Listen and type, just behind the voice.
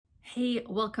Hey,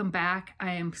 welcome back.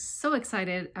 I am so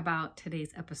excited about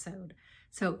today's episode.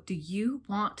 So, do you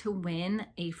want to win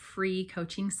a free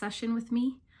coaching session with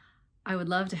me? I would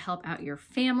love to help out your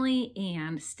family,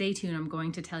 and stay tuned. I'm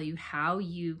going to tell you how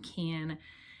you can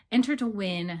enter to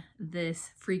win this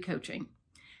free coaching.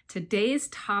 Today's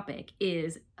topic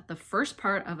is the first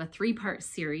part of a 3-part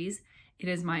series. It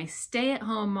is my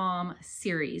stay-at-home mom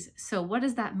series. So, what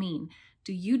does that mean?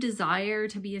 Do you desire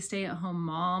to be a stay-at-home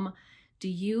mom? Do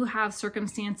you have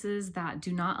circumstances that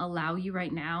do not allow you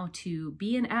right now to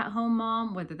be an at-home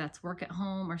mom, whether that's work at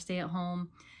home or stay at home?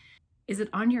 Is it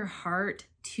on your heart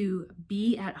to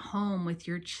be at home with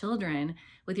your children,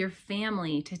 with your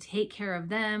family, to take care of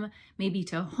them, maybe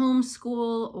to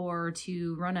homeschool or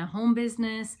to run a home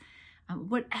business?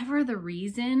 Whatever the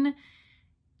reason,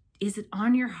 is it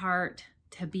on your heart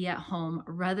to be at home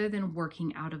rather than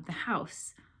working out of the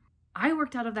house? I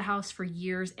worked out of the house for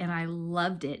years and I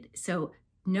loved it. So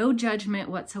no judgment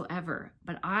whatsoever.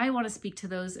 But I want to speak to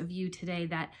those of you today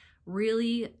that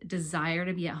really desire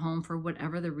to be at home for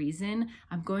whatever the reason.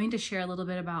 I'm going to share a little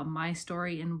bit about my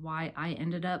story and why I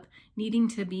ended up needing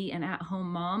to be an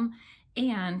at-home mom.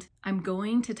 And I'm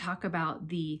going to talk about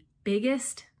the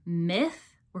biggest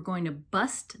myth. We're going to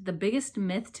bust the biggest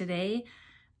myth today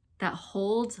that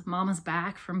holds mamas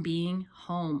back from being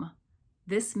home.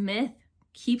 This myth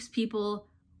keeps people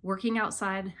working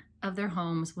outside of their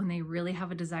homes when they really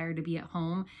have a desire to be at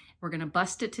home. We're going to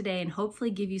bust it today and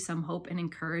hopefully give you some hope and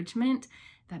encouragement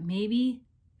that maybe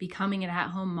becoming an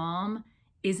at-home mom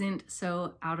isn't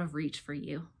so out of reach for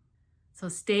you. So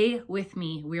stay with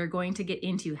me. We are going to get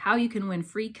into how you can win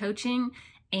free coaching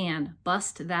and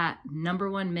bust that number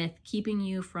one myth keeping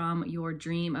you from your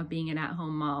dream of being an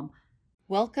at-home mom.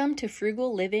 Welcome to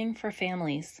Frugal Living for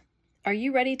Families. Are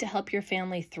you ready to help your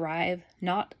family thrive,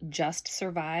 not just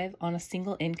survive on a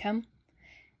single income?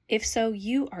 If so,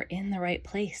 you are in the right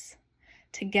place.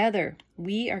 Together,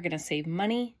 we are going to save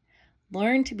money,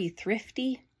 learn to be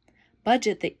thrifty,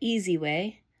 budget the easy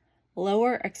way,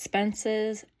 lower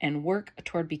expenses, and work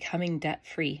toward becoming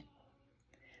debt-free.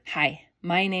 Hi,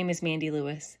 my name is Mandy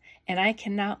Lewis, and I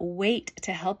cannot wait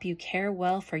to help you care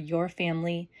well for your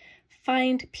family,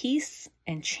 find peace,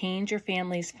 and change your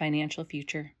family's financial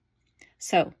future.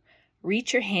 So,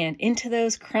 reach your hand into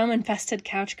those crumb-infested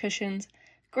couch cushions,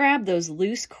 grab those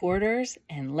loose quarters,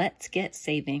 and let's get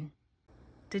saving.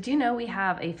 Did you know we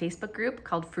have a Facebook group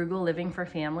called Frugal Living for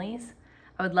Families?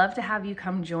 I would love to have you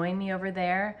come join me over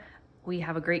there. We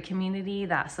have a great community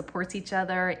that supports each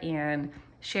other and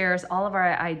shares all of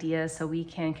our ideas so we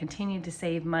can continue to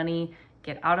save money,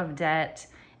 get out of debt,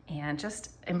 and just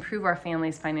improve our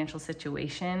family's financial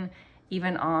situation,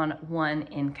 even on one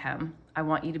income. I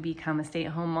want you to become a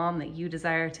stay-at-home mom that you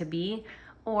desire to be,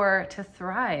 or to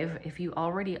thrive. If you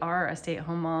already are a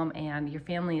stay-at-home mom and your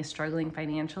family is struggling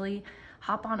financially,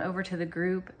 hop on over to the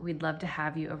group. We'd love to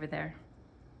have you over there.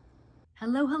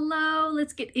 Hello,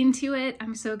 let's get into it.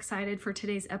 I'm so excited for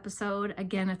today's episode.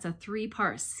 Again, it's a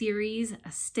 3-part series,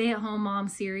 a stay-at-home mom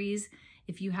series.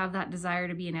 If you have that desire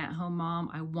to be an at-home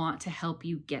mom, I want to help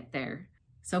you get there.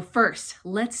 So first,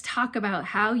 let's talk about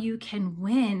how you can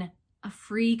win a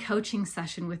free coaching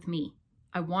session with me.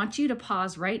 I want you to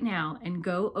pause right now and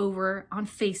go over on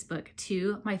Facebook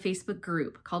to my Facebook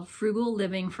group called Frugal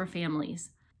Living for Families.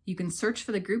 You can search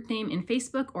for the group name in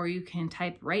Facebook, or you can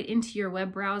type right into your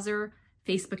web browser,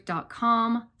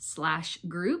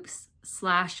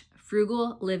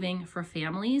 facebook.com/groups/Frugal Living for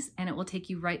Families, and it will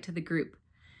take you right to the group.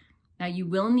 Now you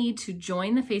will need to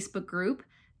join the Facebook group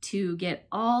to get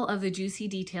all of the juicy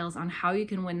details on how you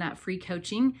can win that free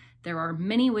coaching. There are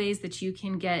many ways that you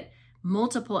can get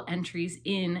multiple entries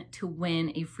in to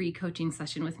win a free coaching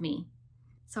session with me.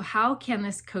 So how can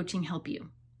this coaching help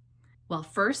you? Well,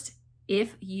 first,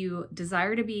 if you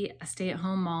desire to be a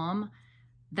stay-at-home mom,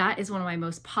 that is one of my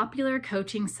most popular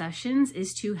coaching sessions,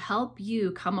 is to help you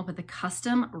come up with a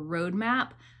custom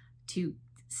roadmap to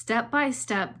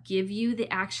step-by-step give you the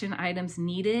action items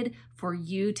needed for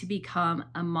you to become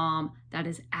a mom that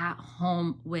is at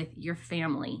home with your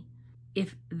family.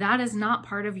 If that is not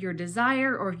part of your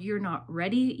desire, or if you're not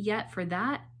ready yet for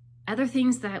that, other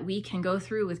things that we can go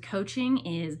through with coaching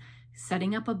is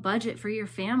setting up a budget for your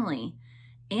family,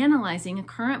 analyzing a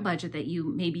current budget that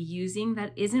you may be using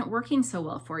that isn't working so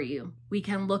well for you. We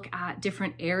can look at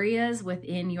different areas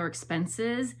within your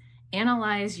expenses,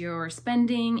 analyze your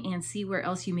spending, and see where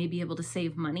else you may be able to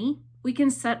save money. We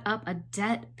can set up a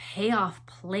debt payoff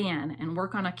plan and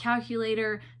work on a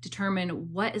calculator,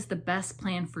 determine what is the best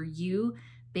plan for you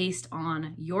based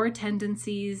on your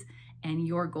tendencies and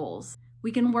your goals.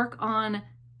 We can work on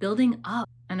building up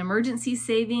an emergency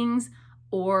savings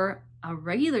or a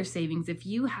regular savings, if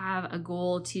you have a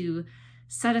goal to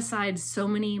set aside so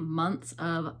many months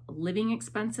of living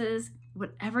expenses,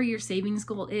 whatever your savings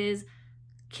goal is,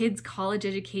 kids' college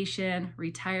education,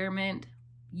 retirement,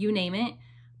 you name it,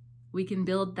 we can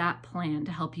build that plan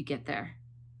to help you get there.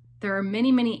 There are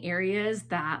many, many areas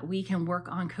that we can work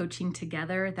on coaching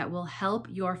together that will help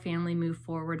your family move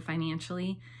forward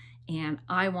financially, and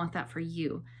I want that for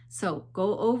you. So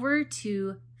go over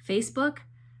to Facebook,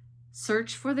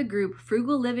 search for the group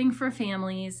Frugal Living for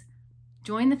Families,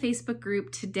 join the Facebook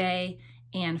group today,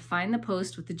 and find the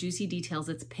post with the juicy details.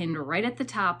 It's pinned right at the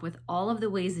top with all of the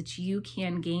ways that you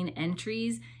can gain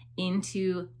entries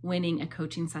into winning a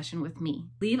coaching session with me.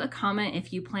 Leave a comment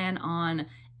if you plan on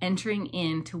entering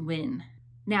in to win.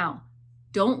 Now,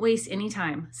 don't waste any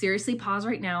time. Seriously, pause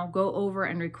right now, go over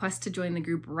and request to join the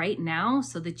group right now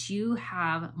so that you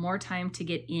have more time to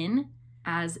get in,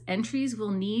 as entries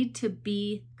will need to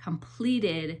be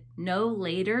completed no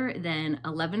later than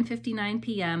 11:59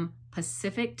 p.m.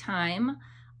 Pacific time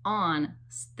on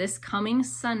this coming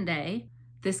Sunday,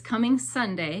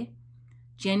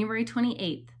 January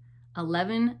 28th,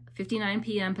 11:59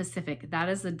 p.m. Pacific. That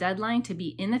is the deadline to be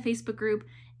in the Facebook group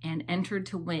and entered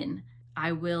to win.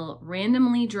 I will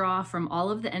randomly draw from all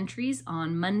of the entries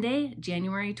on Monday,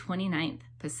 January 29th,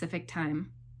 Pacific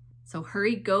time. So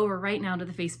hurry, go right now to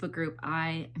the Facebook group.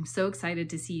 I am so excited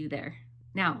to see you there.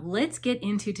 Now, let's get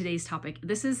into today's topic.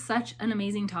 This is such an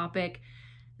amazing topic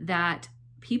that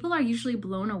people are usually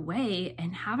blown away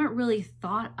and haven't really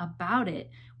thought about it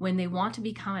when they want to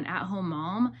become an at-home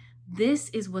mom. This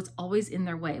is what's always in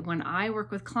their way. When I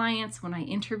work with clients, when I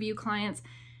interview clients,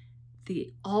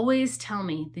 they always tell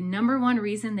me, the number one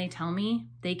reason they tell me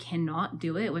they cannot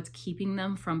do it, what's keeping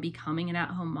them from becoming an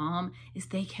at-home mom, is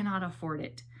they cannot afford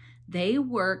it. They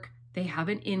work, they have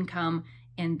an income,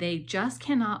 and they just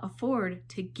cannot afford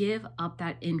to give up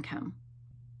that income.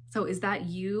 So is that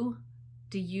you?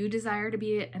 Do you desire to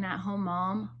be an at-home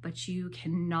mom, but you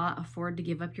cannot afford to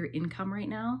give up your income right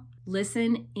now?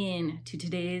 Listen in to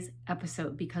today's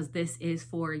episode because this is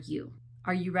for you.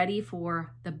 Are you ready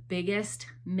for the biggest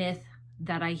myth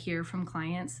that I hear from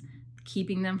clients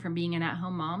keeping them from being an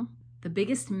at-home mom? The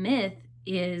biggest myth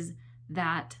is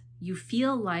that you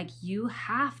feel like you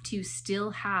have to still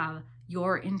have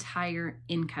your entire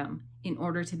income in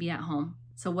order to be at home.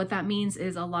 So what that means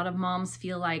is a lot of moms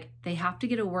feel like they have to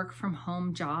get a work from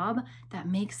home job that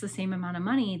makes the same amount of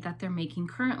money that they're making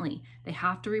currently. They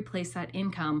have to replace that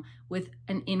income with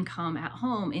an income at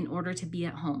home in order to be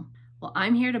at home. Well,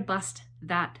 I'm here to bust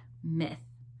that myth.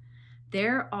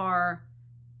 There are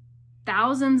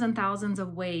thousands and thousands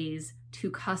of ways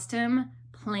to custom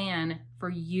plan for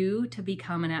you to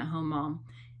become an at-home mom.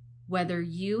 Whether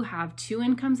you have two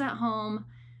incomes at home,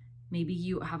 maybe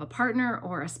you have a partner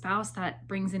or a spouse that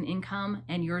brings in income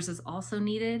and yours is also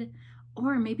needed,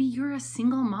 or maybe you're a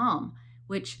single mom,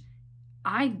 which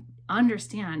I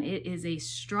understand it is a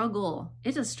struggle.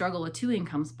 It's a struggle with two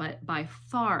incomes, but by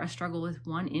far a struggle with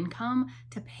one income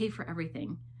to pay for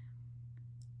everything.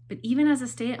 But even as a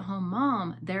stay-at-home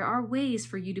mom, there are ways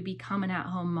for you to become an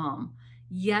at-home mom.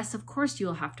 Yes, of course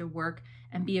you'll have to work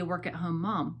and be a work-at-home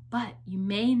mom, but you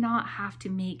may not have to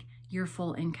make your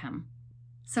full income.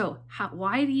 So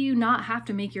why do you not have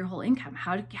to make your whole income?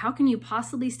 How can you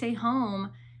possibly stay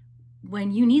home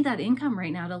when you need that income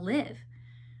right now to live?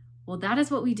 Well, that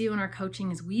is what we do in our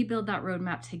coaching, is we build that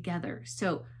roadmap together.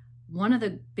 So one of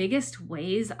the biggest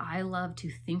ways I love to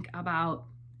think about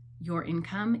your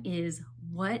income is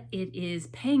what it is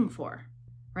paying for,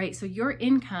 right? So your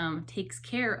income takes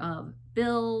care of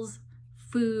bills,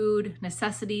 food,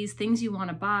 necessities, things you want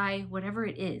to buy, whatever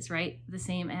it is, right? The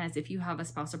same as if you have a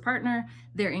spouse or partner,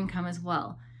 their income as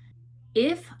well.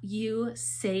 If you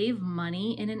save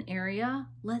money in an area,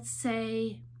 let's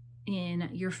say in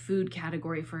your food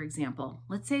category, for example,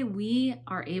 let's say we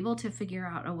are able to figure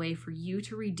out a way for you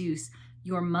to reduce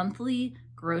your monthly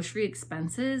grocery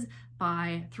expenses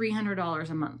by $300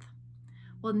 a month.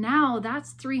 Well, now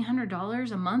that's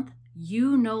 $300 a month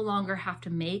you no longer have to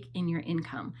make in your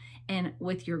income. And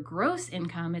with your gross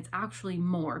income, it's actually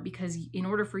more, because in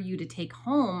order for you to take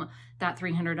home that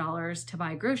 $300 to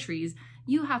buy groceries,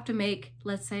 you have to make,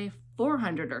 let's say,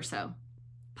 $400 or so,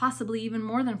 possibly even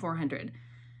more than $400.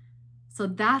 So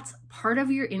that's part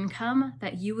of your income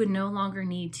that you would no longer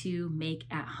need to make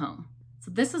at home. So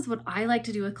this is what I like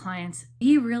to do with clients.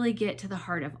 We really get to the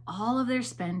heart of all of their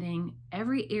spending,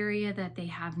 every area that they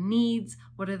have needs,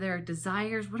 what are their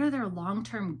desires, what are their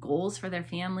long-term goals for their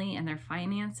family and their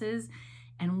finances,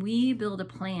 and we build a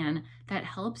plan that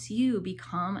helps you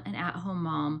become an at-home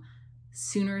mom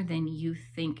sooner than you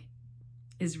think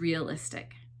is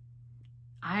realistic.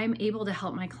 I'm able to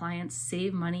help my clients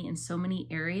save money in so many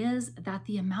areas that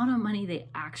the amount of money they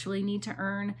actually need to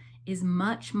earn is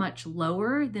much, much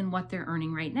lower than what they're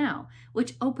earning right now,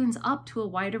 which opens up to a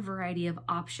wider variety of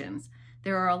options.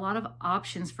 There are a lot of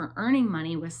options for earning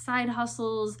money with side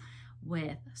hustles,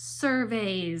 with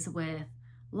surveys, with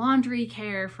laundry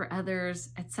care for others,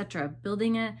 etc.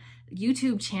 Building a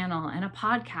YouTube channel and a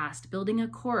podcast, building a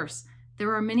course.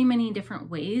 There are many, many different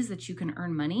ways that you can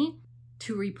earn money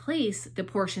to replace the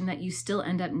portion that you still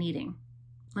end up needing.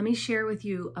 Let me share with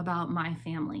you about my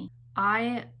family.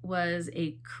 I was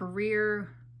a career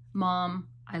mom.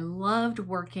 I loved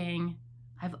working.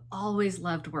 I've always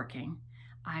loved working.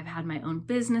 I've had my own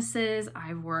businesses.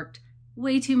 I've worked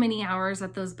way too many hours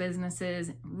at those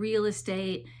businesses, real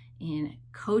estate, in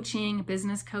coaching,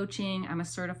 business coaching. I'm a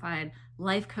certified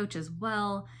life coach as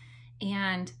well.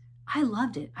 And I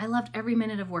loved it. I loved every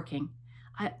minute of working.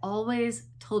 I always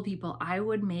told people I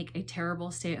would make a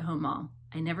terrible stay-at-home mom.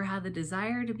 I never had the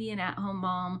desire to be an at-home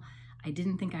mom. I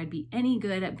didn't think I'd be any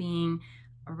good at being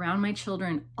around my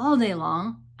children all day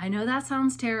long. I know that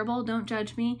sounds terrible. Don't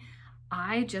judge me.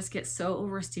 I just get so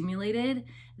overstimulated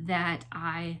that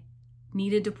I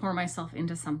needed to pour myself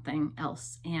into something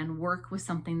else and work with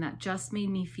something that just made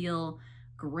me feel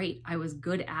great. I was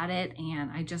good at it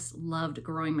and I just loved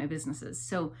growing my businesses.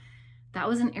 So that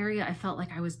was an area I felt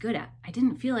like I was good at. I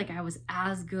didn't feel like I was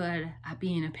as good at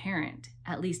being a parent,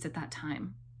 at least at that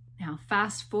time. Now,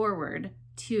 fast forward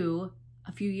to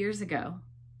a few years ago,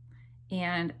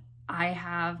 and I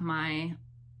have my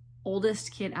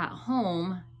oldest kid at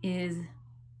home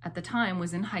at the time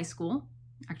was in high school.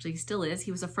 Actually, he still is.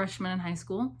 He was a freshman in high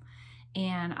school.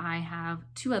 And I have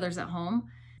two others at home.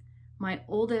 My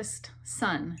oldest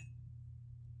son,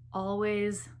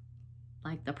 always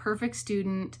like the perfect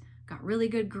student, got really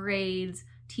good grades.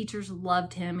 Teachers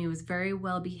loved him. He was very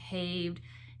well behaved,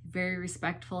 very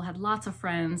respectful, had lots of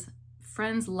friends.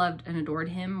 Friends loved and adored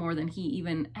him more than he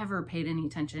even ever paid any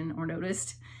attention or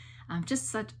noticed. Just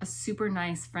such a super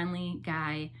nice, friendly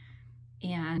guy.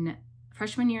 And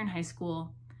freshman year in high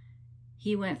school,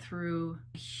 he went through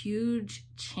a huge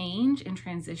change and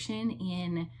transition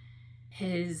in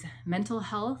his mental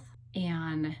health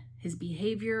and his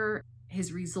behavior,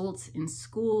 his results in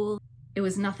school. It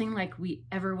was nothing like we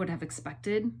ever would have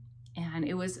expected. And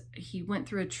he went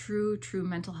through a true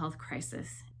mental health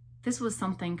crisis. This was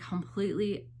something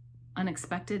completely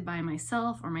unexpected by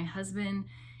myself or my husband.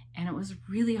 And it was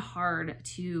really hard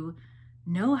to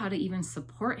know how to even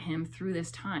support him through this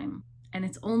time. And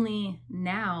it's only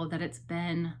now that it's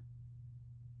been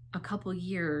a couple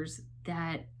years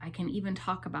that I can even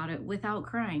talk about it without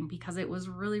crying, because it was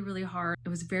really, really hard. It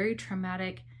was very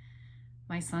traumatic.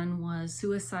 My son was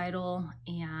suicidal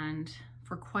and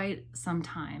for quite some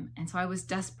time. And so I was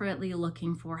desperately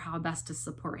looking for how best to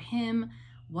support him,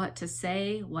 what to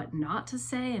say, what not to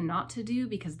say and not to do,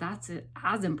 because that's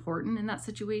as important in that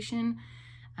situation.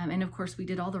 And of course, we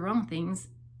did all the wrong things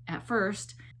at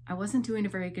first. I wasn't doing a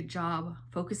very good job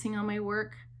focusing on my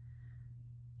work.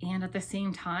 And at the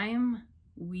same time,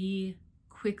 we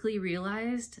quickly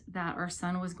realized that our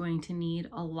son was going to need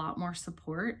a lot more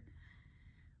support.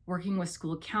 Working with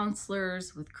school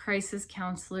counselors, with crisis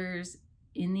counselors,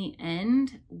 in the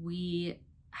end, we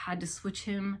had to switch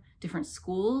him different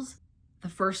schools. The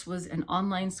first was an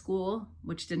online school,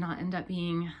 which did not end up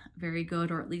being very good,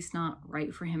 or at least not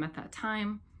right for him at that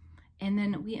time. And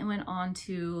then we went on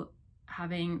to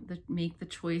make the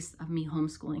choice of me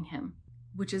homeschooling him,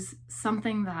 which is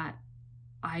something that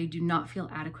I do not feel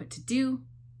adequate to do.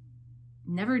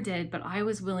 Never did, but I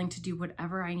was willing to do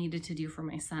whatever I needed to do for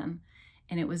my son.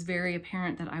 And it was very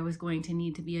apparent that I was going to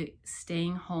need to be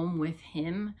staying home with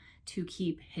him to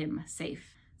keep him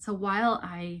safe. So while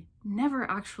I never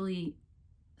actually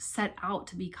set out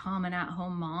to become an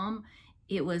at-home mom,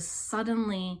 it was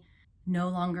suddenly no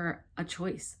longer a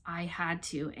choice. I had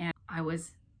to, and I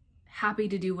was happy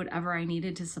to do whatever I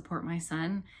needed to support my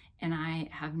son, and I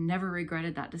have never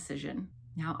regretted that decision.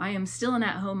 Now, I am still an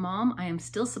at-home mom. I am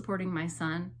still supporting my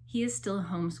son. He is still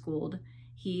homeschooled.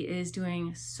 He is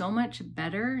doing so much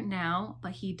better now,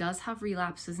 but he does have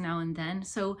relapses now and then.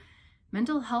 So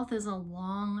mental health is a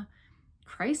long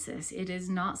crisis. It is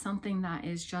not something that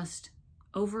is just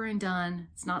over and done.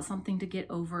 It's not something to get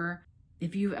over.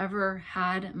 If you've ever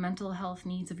had mental health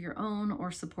needs of your own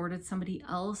or supported somebody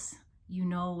else, you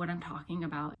know what I'm talking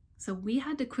about. So we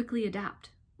had to quickly adapt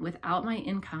without my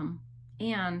income.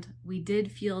 And we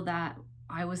did feel that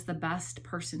I was the best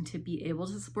person to be able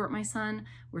to support my son.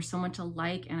 We're so much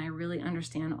alike, and I really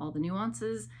understand all the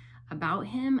nuances about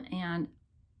him. And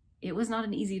it was not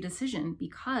an easy decision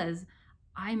because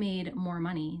I made more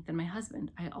money than my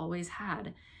husband. I always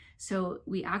had. So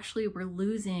we actually were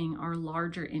losing our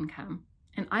larger income.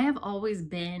 And I have always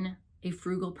been a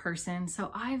frugal person, so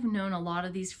I've known a lot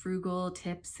of these frugal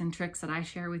tips and tricks that I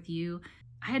share with you.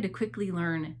 I had to quickly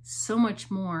learn so much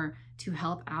more to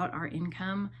help out our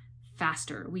income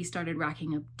faster. We started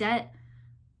racking up debt,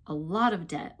 a lot of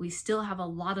debt. We still have a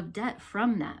lot of debt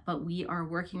from that, but we are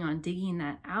working on digging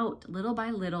that out little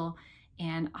by little.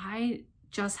 And I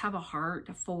just have a heart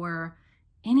for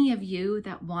any of you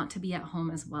that want to be at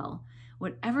home as well.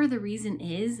 Whatever the reason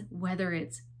is, whether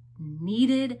it's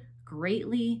needed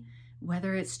greatly,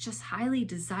 whether it's just highly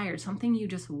desired, something you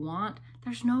just want,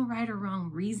 there's no right or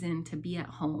wrong reason to be at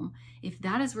home. If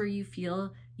that is where you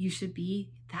feel you should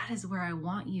be, that is where I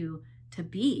want you to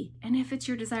be. And if it's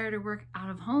your desire to work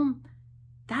out of home,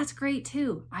 that's great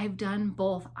too. I've done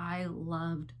both. I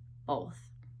loved both.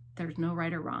 There's no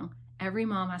right or wrong. Every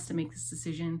mom has to make this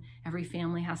decision. Every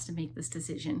family has to make this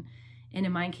decision. And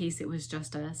in my case, it was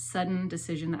just a sudden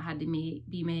decision that had to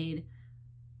be made,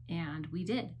 and we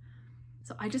did.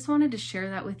 So I just wanted to share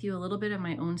that with you, a little bit of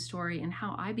my own story and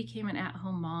how I became an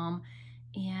at-home mom,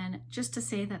 and just to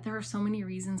say that there are so many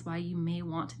reasons why you may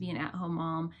want to be an at-home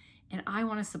mom, and I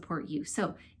want to support you.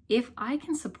 So if I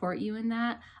can support you in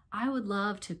that, I would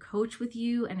love to coach with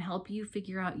you and help you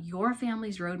figure out your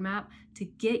family's roadmap to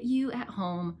get you at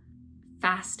home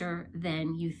faster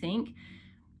than you think,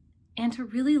 and to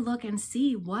really look and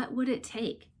see what would it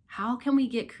take. How can we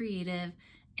get creative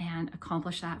and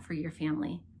accomplish that for your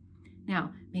family?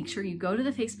 Now, make sure you go to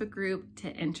the Facebook group to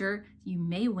enter. You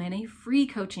may win a free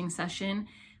coaching session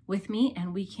with me,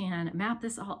 and we can map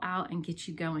this all out and get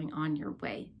you going on your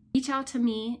way. Reach out to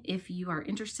me if you are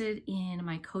interested in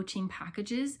my coaching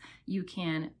packages. You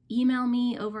can email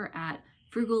me over at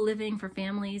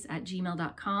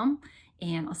frugallivingforfamilies@gmail.com,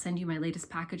 and I'll send you my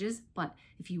latest packages. But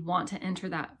if you want to enter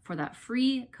that for that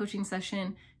free coaching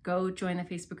session, go join the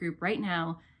Facebook group right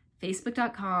now,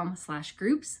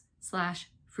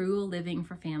 facebook.com/groups/Frugal Living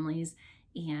for Families,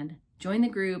 and join the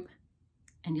group,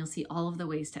 and you'll see all of the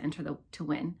ways to enter to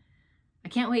win. I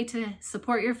can't wait to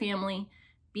support your family.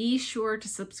 Be sure to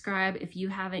subscribe if you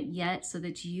haven't yet so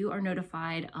that you are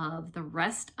notified of the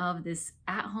rest of this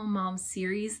At-Home Mom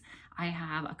series. I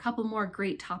have a couple more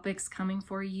great topics coming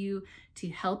for you to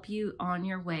help you on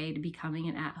your way to becoming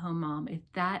an at-home mom, if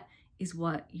that is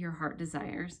what your heart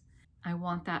desires. I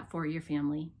want that for your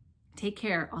family. Take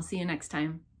care. I'll see you next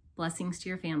time. Blessings to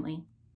your family.